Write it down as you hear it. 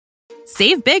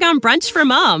Save big on brunch for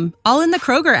mom, all in the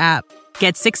Kroger app.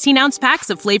 Get 16-ounce packs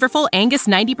of flavorful Angus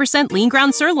 90% lean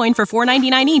ground sirloin for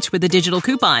 $4.99 each with a digital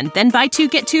coupon. Then buy 2,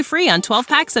 get 2 free on 12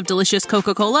 packs of delicious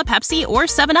Coca-Cola, Pepsi, or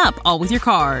 7-Up, all with your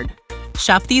card.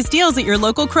 Shop these deals at your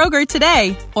local Kroger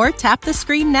today, or tap the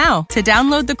screen now to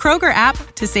download the Kroger app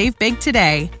to save big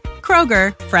today.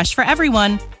 Kroger, fresh for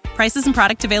everyone. Prices and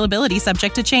product availability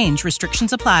subject to change.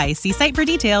 Restrictions apply. See site for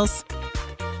details.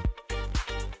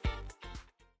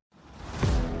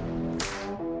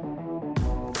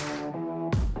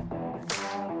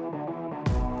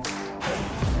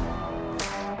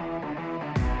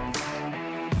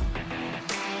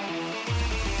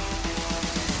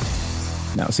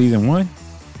 Now, season 1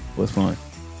 was fun.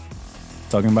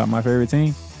 Talking about my favorite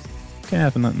team, can't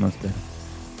have nothing else better.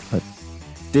 But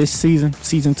this season,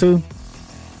 season 2,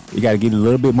 you got to get a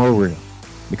little bit more real,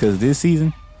 because this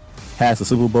season has the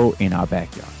Super Bowl in our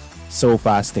backyard,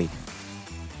 SoFi Stadium.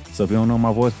 So if you don't know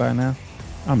my voice by now,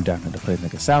 I'm down at the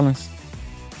Playmaker Silence,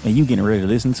 and you getting ready to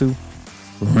listen to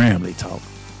Ramley Talk.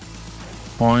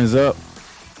 Horns up,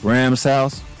 Rams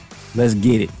house, let's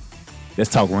get it.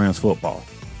 Let's talk Rams football.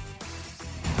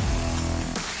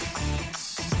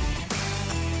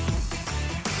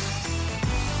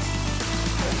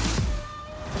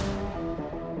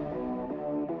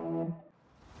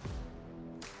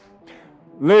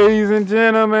 Ladies and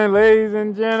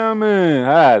gentlemen,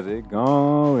 how's it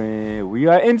going? We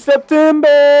are in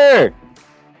September.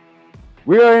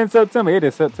 It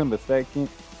is September 2nd.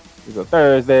 It's a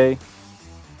Thursday.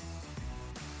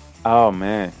 Oh,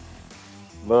 man.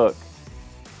 Look.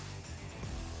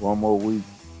 One more week.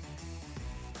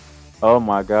 Oh,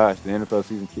 my gosh. The NFL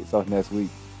season kicks off next week.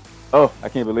 Oh, I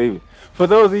can't believe it. For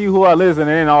those of you who are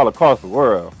listening in all across the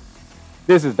world,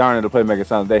 this is Darnell the Playmaker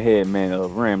Sounds, the head man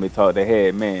of Ramley Talk, the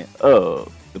head man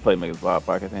of the Playmakers Blog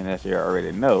Podcast, and as you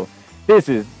already know, this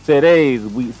is today's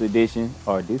week's edition,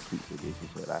 or this week's edition,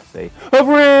 should I say, of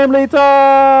Ramley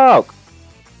Talk.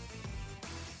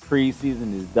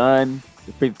 Preseason is done.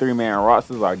 The 53-man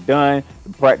rosters are done. The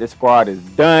practice squad is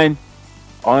done.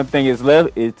 Only thing is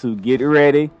left is to get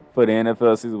ready for the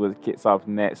NFL season, which kicks off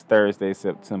next Thursday,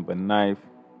 September 9th.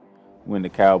 When the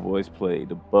Cowboys play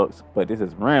the Bucks. But this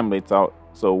is Ramley Talk,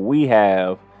 so we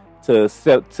have to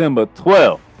September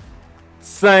 12th,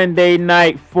 Sunday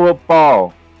Night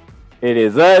Football. It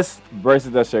is us versus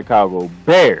the Chicago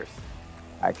Bears.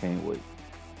 I can't wait.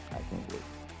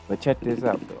 But check this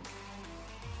out, though.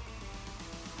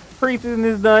 Preseason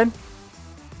is done.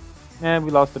 And we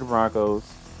lost to the Broncos,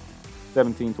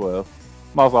 17-12.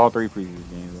 Lost all 3 preseason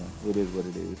games. It is what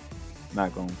it is.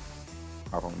 Not going to.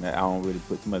 I don't really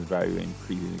put too much value in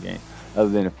preseason game, other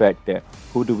than the fact that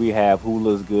who do we have, who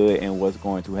looks good, and what's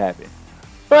going to happen.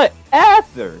 But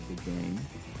after the game,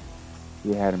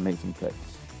 we had to make some cuts,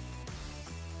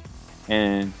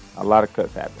 and a lot of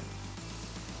cuts happened.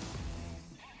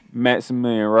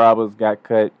 Maximilian Roberts got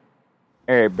cut,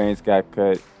 Eric Banks got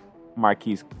cut,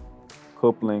 Marquise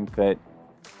Copeland cut,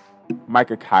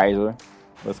 Micah Kiser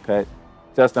was cut,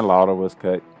 Justin Lauder was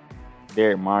cut,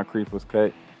 Derek Moncrief was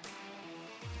cut,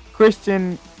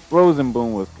 Christian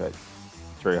Rosenboom was cut.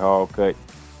 Trey Hall cut.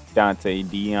 Dante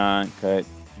Dion cut.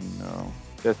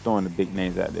 Just throwing the big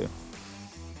names out there.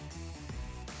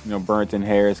 Burton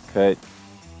Harris cut.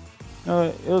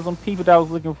 It was some people that I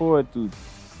was looking forward to.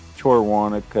 Troy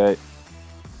Warner cut.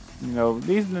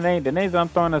 These are the names that I'm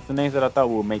throwing. That's the names that I thought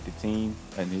would make the team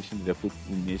initially, the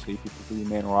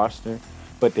 53-man roster.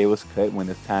 But they was cut when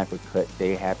it's time for cut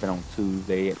day. Happened on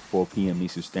Tuesday at 4 p.m.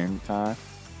 Eastern Standard Time.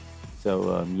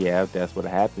 So, that's what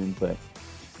happened. But,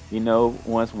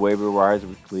 once waiver wires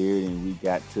were cleared and we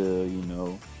got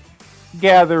to,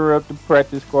 gather up the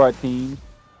practice squad teams,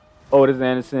 Otis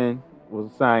Anderson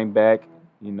was signed back.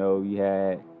 You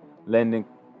had Landon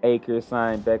Akers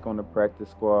signed back on the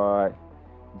practice squad.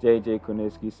 J.J.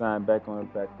 Kornitsky signed back on the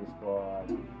practice squad.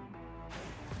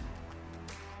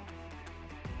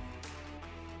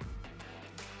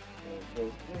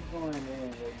 Just going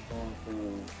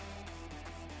through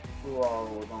who all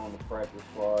was on the practice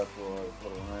squad for the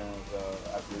Rams.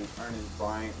 I believe Ernest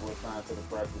Bryant was signed to the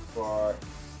practice squad,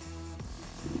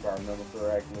 if I remember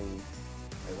correctly,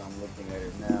 as I'm looking at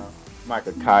it now.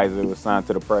 Micah Kiser was signed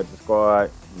to the practice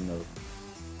squad.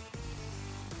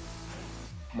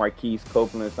 Marquise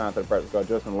Copeland signed to the practice squad.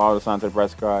 Justin Lauder signed to the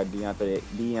practice squad. Deontay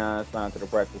Dion signed to the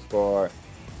practice squad.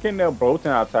 Kendall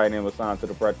Broughton, our tight end, was signed to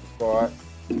the practice squad.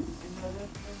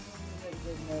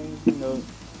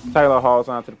 Tyler Hall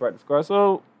signed to the practice squad.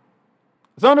 So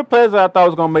some of the players that I thought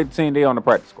was going to make the team, they on the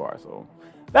practice squad. So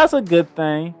that's a good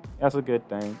thing.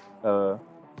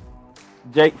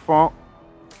 Jake Funk,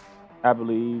 I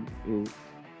believe,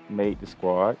 made the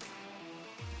squad.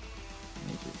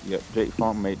 Yep, Jake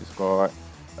Funk made the squad.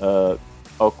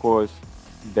 Of course,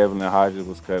 Devlin Hodges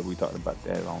was cut. We talked about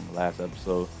that on the last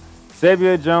episode.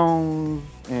 Xavier Jones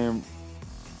and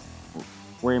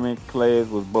Raymond Calais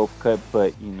was both cut,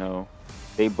 but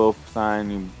they both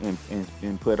signed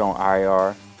and put on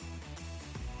IR.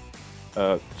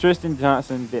 Tristan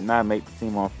Johnson did not make the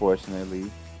team, unfortunately.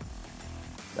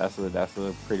 That's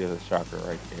a pretty shocker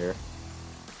right there.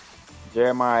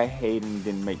 Jeremiah Hayden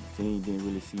didn't make the team. Didn't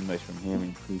really see much from him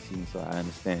in preseason, so I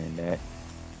understand that.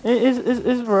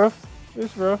 It's rough.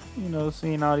 It's rough,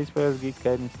 seeing all these players get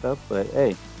cut and stuff. But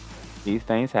hey, these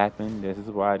things happen. This is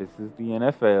why this is the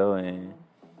NFL, and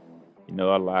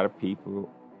a lot of people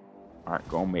aren't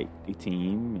gonna make the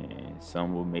team, and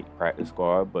some will make practice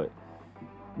squad. But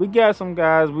we got some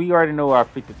guys. We already know our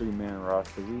 53-man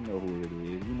roster. We know who it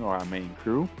is. We know our main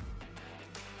crew,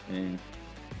 and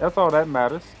that's all that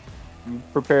matters. We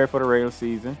prepare for the regular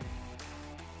season.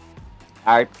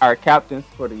 Our captains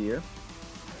for the year.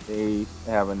 They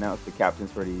have announced the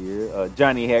captains for the year.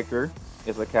 Johnny Hekker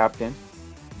is a captain.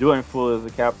 Jordan Fuller is a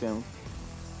captain.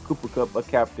 Cooper Kupp a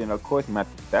captain. Of course,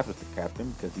 Matthew Stafford's the captain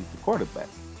because he's the quarterback.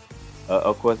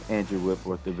 Of course, Andrew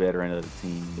Whitworth, the veteran of the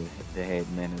team, the head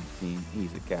man of the team,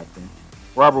 he's a captain.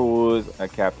 Robert Woods, a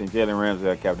captain. Jalen Ramsey,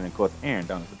 a captain. And of course, Aaron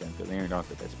Donald's a captain because Aaron Donald's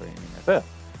the best player in the NFL.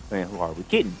 Man, who are we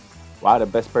kidding? Why the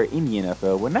best player in the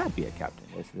NFL would not be a captain?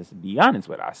 Let's be honest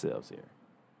with ourselves here.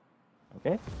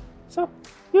 Okay? So,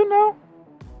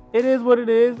 it is what it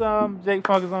is. Jake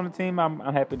Funk is on the team. I'm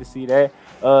happy to see that.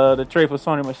 The trade for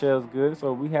Sony Michel is good.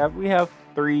 So we have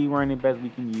 3 running backs we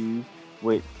can use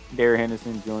with Derrick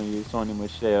Henderson Jr., Sony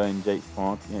Michel, and Jake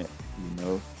Funk. Yeah,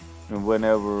 and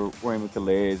whenever Raymond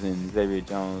Calais and Xavier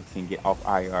Jones can get off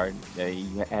IR, they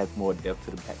add more depth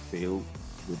to the backfield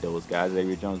with those guys.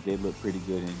 Xavier Jones did look pretty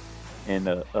good in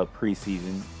a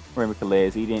preseason. Raymond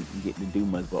Calais, he didn't get to do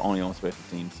much, but only on special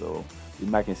teams. So we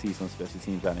might can see some special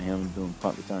teams out of him doing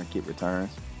punt return, kick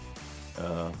returns.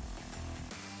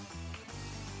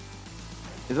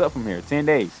 It's up from here. 10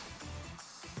 days.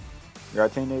 We are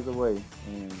 10 days away,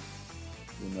 and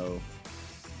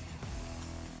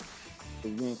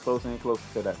it's getting closer and closer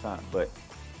to that time. But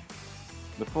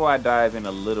before I dive in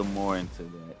a little more into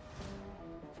that,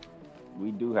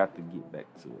 we do have to get back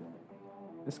to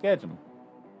the schedule,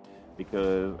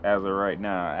 because as of right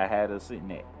now, I had us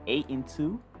sitting at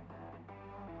 8-2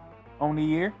 on the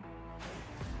year.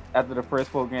 After the first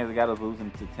 4 games, I got us losing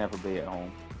to Tampa Bay at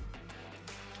home.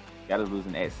 Got us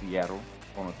losing at Seattle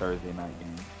on a Thursday night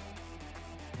game.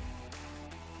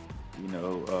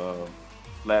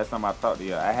 Last time I talked to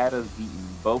you, I had us beating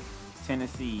both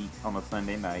Tennessee on a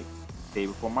Sunday night, day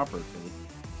before my birthday,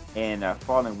 and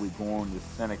following week going to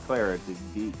Santa Clara to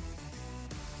beat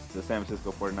the San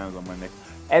Francisco 49ers on Monday.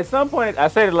 At some point, I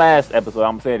said it last episode,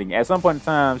 I'm saying it again. At some point in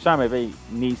time, Sean McVay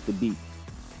needs to beat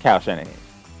Kyle Shanahan.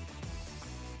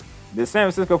 The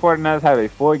San Francisco 49ers have a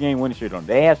 4-game winning streak on.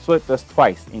 They have swept us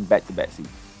twice in back-to-back seasons.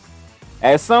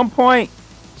 At some point,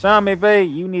 Sean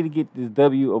McVay, you need to get this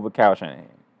W over Kyle Shanahan.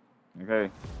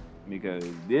 Okay? Because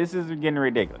this is getting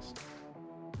ridiculous.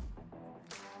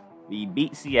 We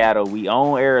beat Seattle. We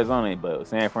own Arizona, but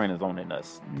San Fran is owning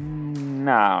us.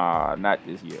 Nah, not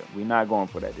this year. We're not going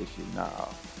for that this year. Nah.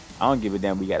 I don't give a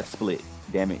damn. We got to split.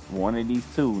 Damn it. One of these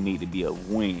two need to be a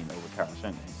win over Kyle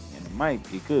Shanahan. And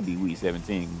it could be week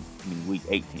 17, week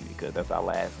 18, because that's our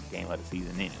last game of the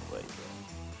season anyway. So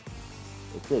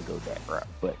it could go that route.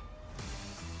 But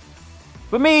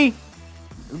for me,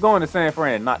 it's going to San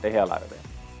Fran and knock the hell out of that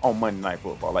on Monday Night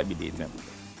Football like we did Tampa Bay.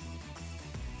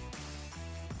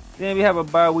 Then we have a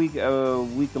bye week,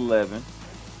 week 11.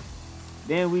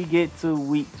 Then we get to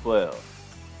week 12.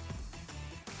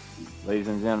 Ladies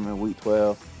and gentlemen, week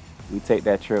 12, we take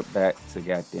that trip back to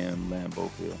goddamn Lambeau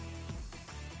Field.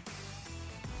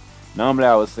 Normally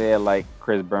I would say it like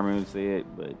Chris Berman said,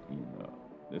 but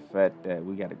the fact that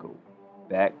we got to go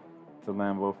back to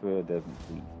Lambeau Field doesn't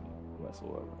please me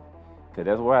whatsoever. Because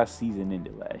that's where our season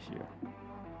ended last year.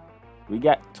 We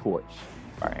got torched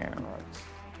by Aaron Rodgers.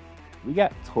 We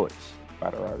got torched by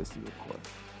the wide receiver corps.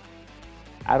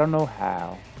 I don't know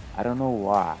how. I don't know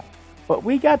why. But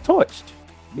we got torched.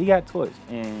 We got torched.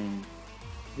 And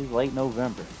it's late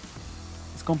November.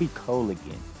 It's going to be cold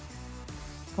again.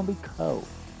 It's going to be cold.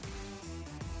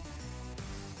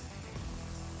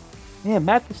 Yeah,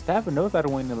 Matthew Stafford knows how to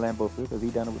win the Lambeau Field because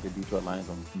he done it with the Detroit Lions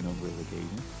on numerous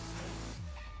occasions.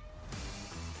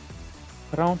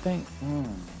 But I don't think.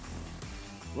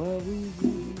 Well,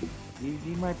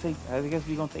 we might take. I guess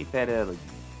we're gonna take that L again.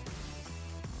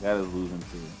 That is losing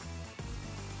to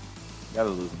what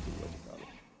you call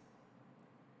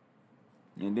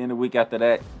it. And then the week after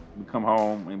that, we come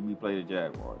home and we play the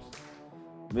Jaguars.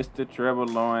 Mr. Trevor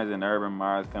Lawrence and Urban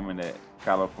Myers coming to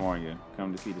California,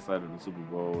 come to see the site of the Super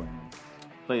Bowl and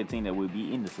play a team that will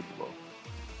be in the Super Bowl.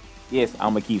 Yes,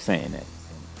 I'm gonna keep saying that.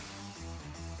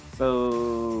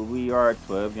 So we are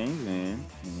 12 games in,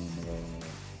 and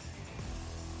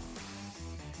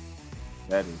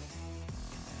that is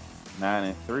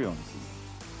 9-3 on the season.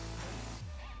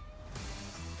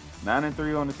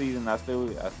 9-3 on the season. I still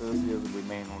see us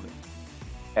remain on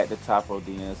at the top of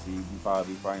the NFC. We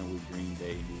probably fighting with Green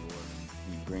Bay, New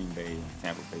Orleans, Green Bay, and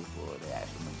Tampa Bay for the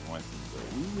actual number 1 seed. But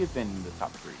we within the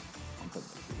top 3. I'm putting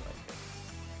it like that.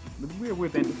 But we're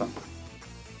within the top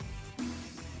 3.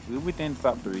 We're within the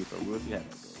top 3, so we'll see how that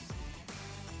goes.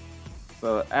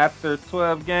 So after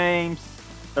 12 games,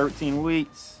 13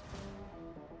 weeks,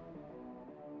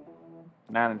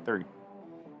 9-3.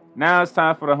 Now it's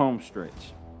time for the home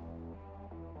stretch.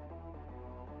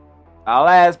 Our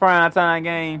last primetime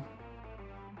game,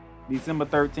 December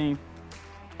 13th,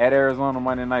 at Arizona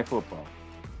Monday Night Football.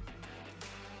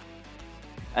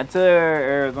 Until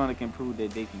Arizona can prove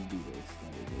that they can do this,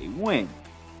 they win.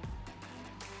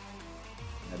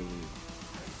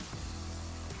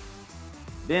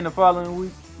 Then the following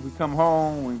week, we come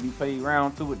home when we play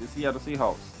round 2 with the Seattle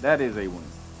Seahawks. That is a win.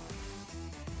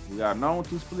 We are known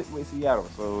to split with Seattle,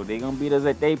 so they're going to beat us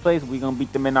at their place. We're going to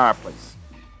beat them in our place.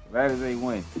 That is a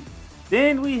win.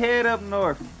 Then we head up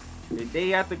north the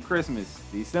day after Christmas,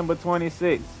 December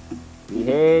 26th. We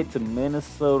head to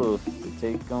Minnesota to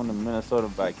take on the Minnesota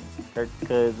Vikings. Kirk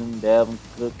Cousins, Dalvin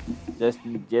Cook,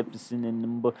 Justin Jefferson, and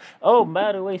them boys. Oh,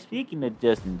 by the way, speaking of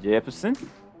Justin Jefferson,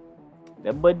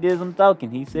 that boy did some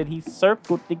talking. He said he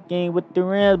circled the game with the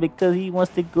Rams because he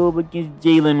wants to go up against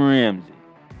Jalen Ramsey.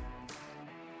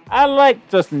 I like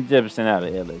Justin Jefferson out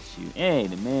of LSU. Hey,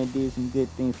 the man did some good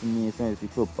things for me in fantasy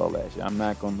football last year. I'm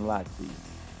not going to lie to you.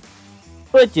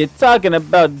 But you're talking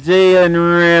about Jalen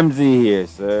Ramsey here,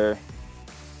 sir.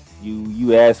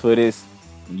 You asked for this,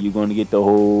 you're going to get the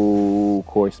whole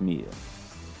course meal.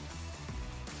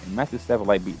 And Matthew Stafford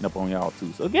like beating up on y'all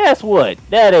too. So guess what?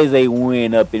 That is a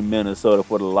win up in Minnesota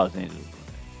for the Los Angeles Rams.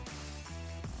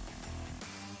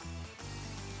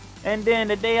 And then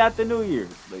the day after New Year's,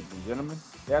 ladies and gentlemen,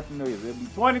 day after New Year's, it'll be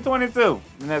 2022.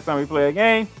 The next time we play a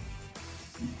game,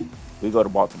 we go to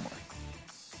Baltimore.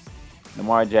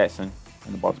 Lamar Jackson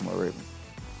and the Baltimore Ravens.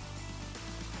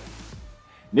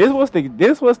 This was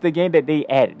the game that they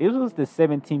added. This was the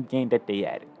 17th game that they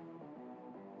added.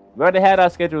 We already had our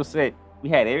schedule set. We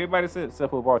had everybody set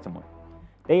except for Baltimore.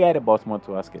 They added Baltimore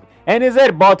to our schedule. And it's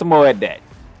at Baltimore at that.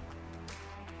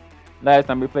 Last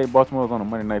time we played Baltimore was on a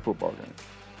Monday Night Football game.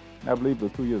 I believe it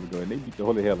was 2 years ago, and they beat the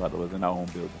holy hell out of us in our own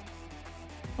building.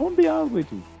 I'm going to be honest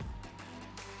with you.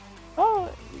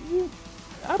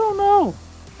 I don't know.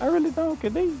 I really don't,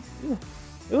 because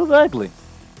it was ugly.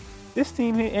 This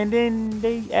team here, and then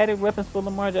they added weapons for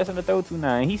Lamar Jackson to throw to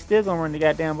now, and he's still going to run the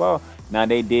goddamn ball. Now,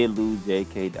 they did lose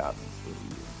J.K. Dobbins for the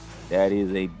year. That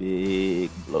is a big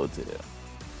blow to them.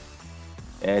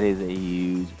 That is a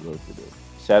huge blow to them.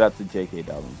 Shout out to J.K.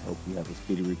 Dobbins. Hope you have a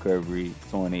speedy recovery.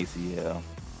 Torn ACL.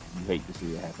 You hate to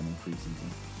see it happen in preseason.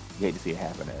 You hate to see it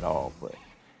happen at all, but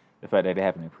the fact that it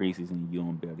happened in preseason, you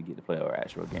won't be able to get to play our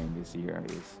actual game this year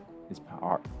it's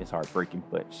heartbreaking.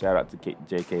 But shout out to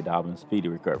J.K. Dobbins, speedy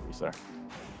recovery, sir.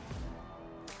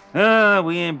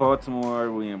 We in Baltimore,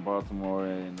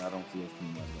 and I don't see us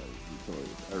team like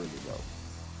victorious early though.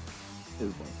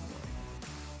 It's Baltimore.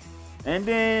 And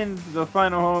then the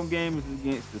final home game is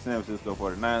against the San Francisco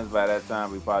 49ers. By that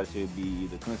time, we probably should be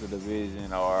either clinching the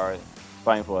division or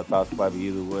fighting for a top spot.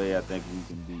 Either way, I think we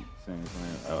can beat San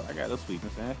Fran. Oh, I got a sweep in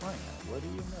San Fran. What do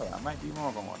you know? I might be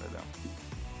wrong on one of them.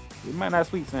 We might not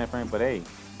sweep San Fran, but hey,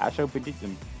 I sure predict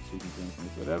them sweeping San Fran.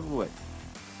 So that's what.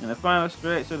 In the final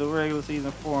stretch of the regular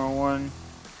season 4-1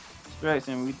 stretch,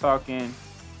 and we talking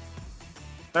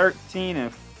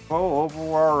 13-4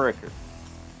 overall record.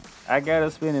 I got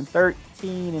us spending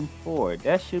 13-4.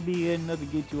 That should be enough to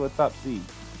get you a top seed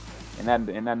and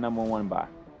that number 1 bye.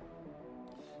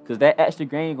 Because that extra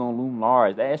game gonna loom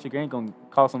large. That extra game gonna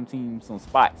cost some teams some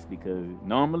spots. Because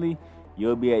normally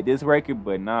you'll be at this record,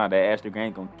 but nah, that extra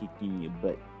game gonna kick you in your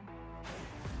butt.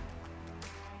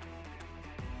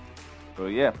 So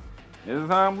yeah, this is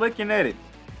how I'm looking at it.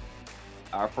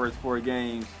 Our first 4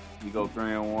 games, we go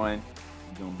 3-1.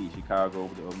 We're gonna beat Chicago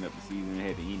to open up the season.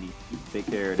 Head to Indy, take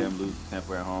care of them, lose to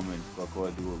Tampa at home, and of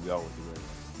course do what we always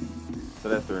do. So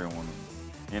that's 3-1.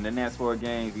 And the next 4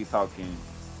 games,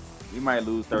 we might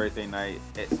lose Thursday night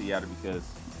at Seattle because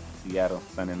Seattle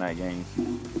Sunday night games.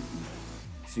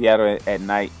 Seattle at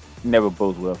night never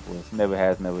bodes well for us. Never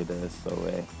has, never does. So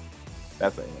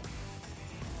that's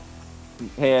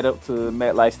head up to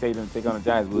MetLife Stadium and take on the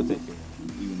Giants. We'll take care.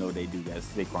 We though they do got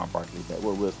Saquon Barkley back.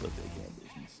 Well, we'll still take care of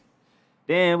business.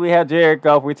 Then we have Jared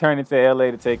Goff returning to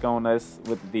LA to take on us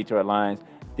with the Detroit Lions.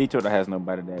 Detroit has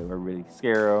nobody that we're really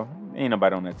scared of. Ain't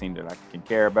nobody on that team that I can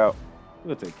care about.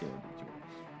 We'll take care of Detroit.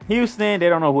 Houston, they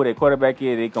don't know who their quarterback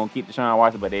is. They're going to keep Deshaun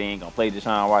Watson, but they ain't going to play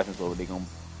Deshaun Watson, so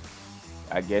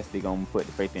I guess they're going to put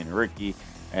the faith in Ricky.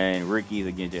 And Ricky's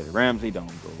against Jalen Ramsey don't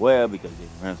go well because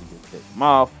Jalen Ramsey gets pissed him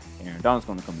off. Aaron Donald's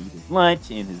going to come eat his lunch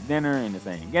and his dinner in the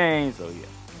same game. So, yeah.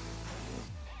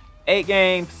 8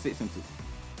 games, 6-2.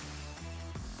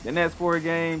 The next 4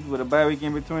 games with a bye week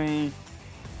in between.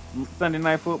 Sunday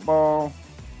Night Football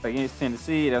against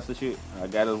Tennessee. That's the shit. I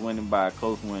got us winning by a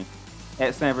close one.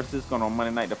 At San Francisco on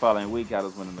Monday night the following week. Got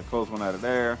us winning a close one out of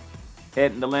there.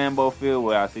 Heading to Lambeau Field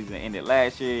where our season ended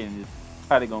last year. And it's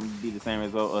probably going to be the same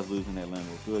result. Us losing at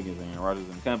Lambeau Field against Aaron Rodgers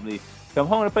and company. Come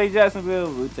home to play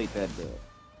Jacksonville. We'll take that dub.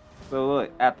 So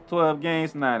look, after 12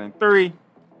 games, 9-3.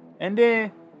 And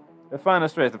then the final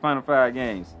stretch, the final 5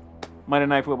 games. Monday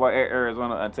Night Football at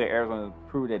Arizona until Arizona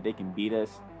prove that they can beat us.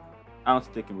 I'm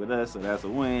sticking with us, so that's a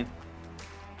win.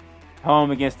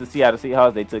 Home against the Seattle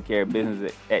Seahawks, they took care of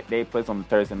business at their place on the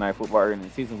Thursday Night Football early in the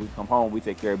season. We come home, we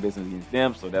take care of business against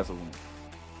them, so that's a win.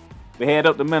 We head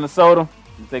up to Minnesota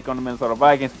to take on the Minnesota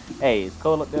Vikings. Hey, it's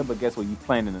cold up there, but guess what? You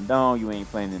playing in the dome, you ain't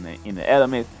playing in the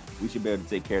elements. We should be able to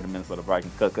take care of the Minnesota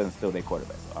Vikings because it's still their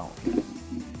quarterback, so I don't care.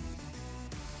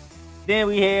 Then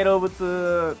we head over to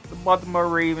the Baltimore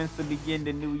Ravens to begin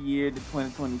the new year, the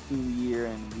 2022 year,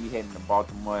 and we heading to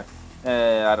Baltimore.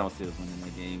 I don't see us winning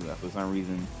that game, but for some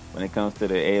reason, when it comes to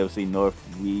the AFC North,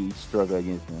 we struggle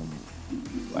against them.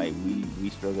 Like, we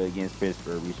struggle against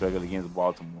Pittsburgh. We struggle against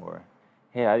Baltimore.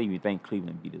 Hey, I didn't even think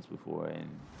Cleveland beat us before, and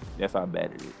that's how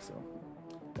bad it is. So,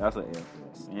 that's an L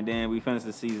for us. And then we finished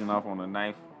the season off on the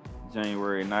 9th,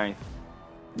 January 9th,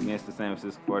 against the San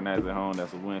Francisco 49ers at home.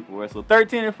 That's a win for us. So,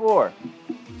 13-4.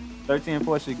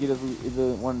 13-4 should get us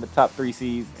either one of the top 3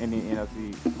 seeds in the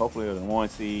NFC, hopefully the 1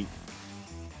 seed.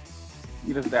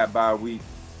 Get us that bye week.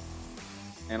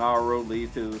 And our road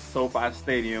leads to SoFi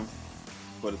Stadium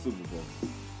for the Super Bowl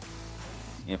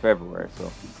in February.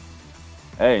 So,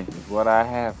 hey, that's what I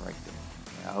have right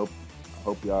there. I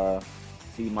hope y'all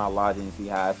see my logic and see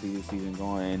how I see this season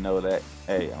going and know that,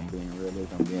 hey, I'm being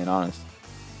realistic, I'm being honest.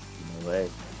 You know, hey,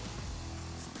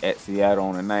 at Seattle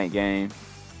on the night game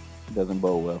doesn't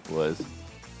bode well for us.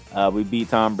 We beat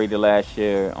Tom Brady last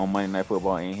year on Monday Night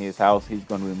Football in his house. He's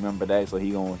gonna remember that, so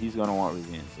he's gonna want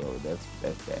revenge. So that's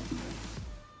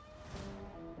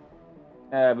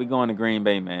that. We going to Green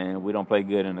Bay, man. We don't play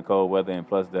good in the cold weather, and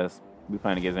plus we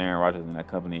playing against Aaron Rodgers and that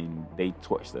company, and they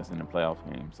torched us in the playoff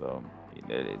game. So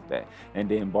that is that. And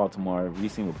then Baltimore, we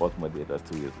seen what Baltimore did us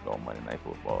 2 years ago on Monday Night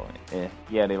Football.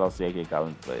 Yeah, they lost J.K.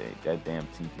 Collins, but that damn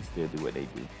team can still do what they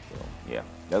do. So yeah,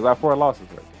 that's our 4 losses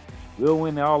right there. We'll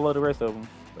win all of the rest of them.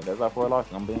 But that's our 4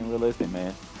 losses. I'm being realistic,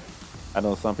 man. I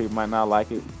know some people might not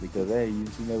like it because, hey, you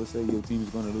never say your team is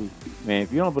going to lose. Man,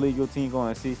 if you don't believe your team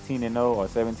going 16-0 or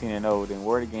 17-0, then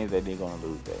where are the games that they're going to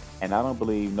lose that? And I don't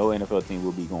believe no NFL team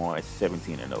will be going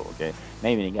 17-0, okay? Not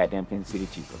even the goddamn Kansas City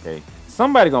Chiefs, okay?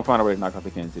 Somebody going to find a way to knock off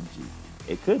the Kansas City Chiefs.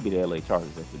 It could be the LA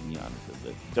Chargers, to be honest.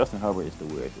 But Justin Herbert is the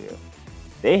weird there.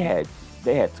 They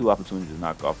had 2 opportunities to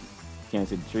knock off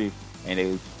Kansas City Chiefs, and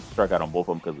they struck out on both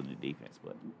of them because of the defense.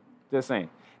 But just saying.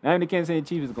 Now, even the Kansas City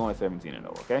Chiefs is going 17-0,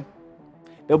 okay?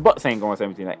 The Bucs ain't going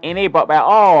 17-0. And they brought back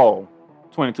all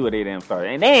 22 of their damn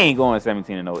starters. And they ain't going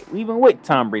 17-0, even with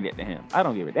Tom Brady at the helm. I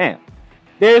don't give a damn.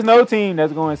 There's no team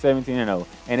that's going 17-0.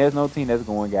 And there's no team that's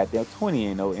going goddamn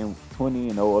 20-0 and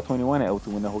 20-0 or 21-0 to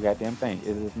win the whole goddamn thing.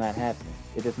 It is not happening.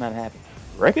 It does not happen.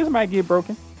 Records might get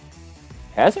broken.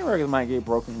 Passing records might get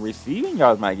broken. Receiving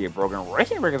yards might get broken.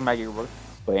 Rushing records might get broken.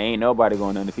 But ain't nobody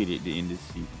going undefeated in this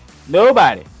season.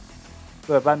 Nobody.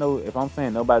 So if I'm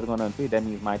saying nobody's going undefeated, that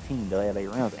means my team, the LA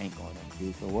Rams, ain't going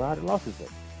undefeated. So where are the losses at?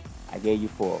 I gave you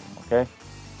 4 of them, okay?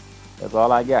 That's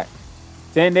all I got.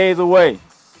 10 days away.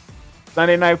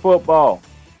 Sunday Night Football.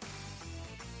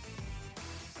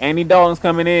 Andy Dalton's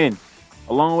coming in,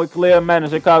 along with Khalil Mack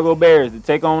and Chicago Bears to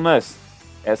take on us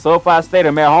at SoFi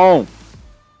Stadium at home.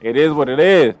 It is what it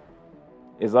is.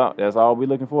 That's all we're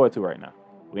looking forward to right now.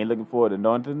 We ain't looking forward to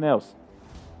nothing else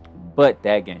but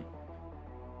that game.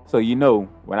 So you know,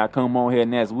 when I come on here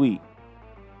next week,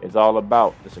 it's all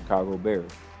about the Chicago Bears.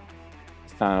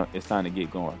 It's time to get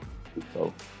going.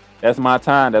 So that's my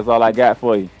time. That's all I got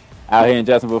for you. Out here in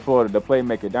Jacksonville, Florida, the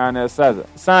playmaker, Darnell Sazza.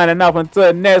 Signing off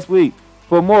until next week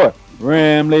for more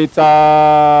Ramley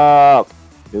Talk.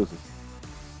 Deuces.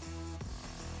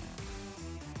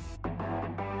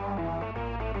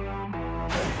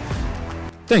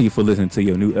 Thank you for listening to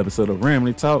your new episode of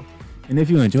Ramley Talk. And if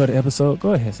you enjoyed the episode,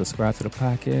 go ahead and subscribe to the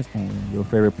podcast on your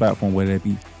favorite platform, whether it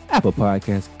be Apple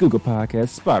Podcasts, Google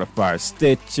Podcasts, Spotify,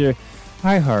 Stitcher,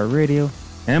 iHeartRadio,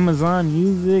 Amazon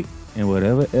Music, and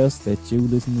whatever else that you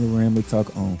listen to Ramblin'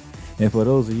 Talk on. And for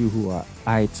those of you who are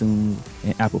iTunes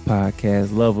and Apple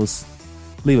Podcast lovers,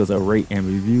 leave us a rate and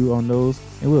review on those,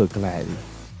 and we'll gladly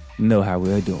know how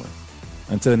we're doing.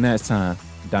 Until next time,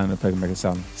 Don the Pegmaker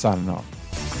signing off.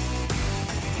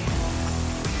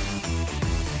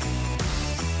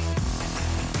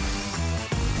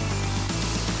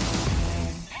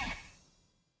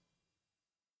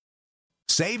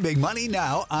 Save big money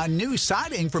now on new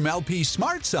siding from LP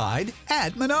SmartSide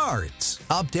at Menards.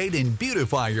 Update and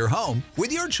beautify your home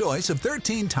with your choice of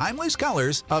 13 timeless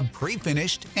colors of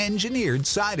pre-finished engineered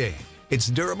siding. It's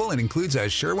durable and includes a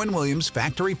Sherwin-Williams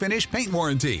factory finish paint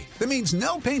warranty that means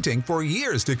no painting for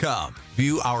years to come.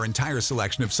 View our entire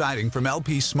selection of siding from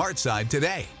LP SmartSide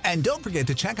today. And don't forget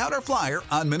to check out our flyer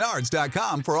on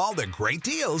Menards.com for all the great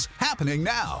deals happening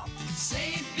now.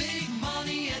 Save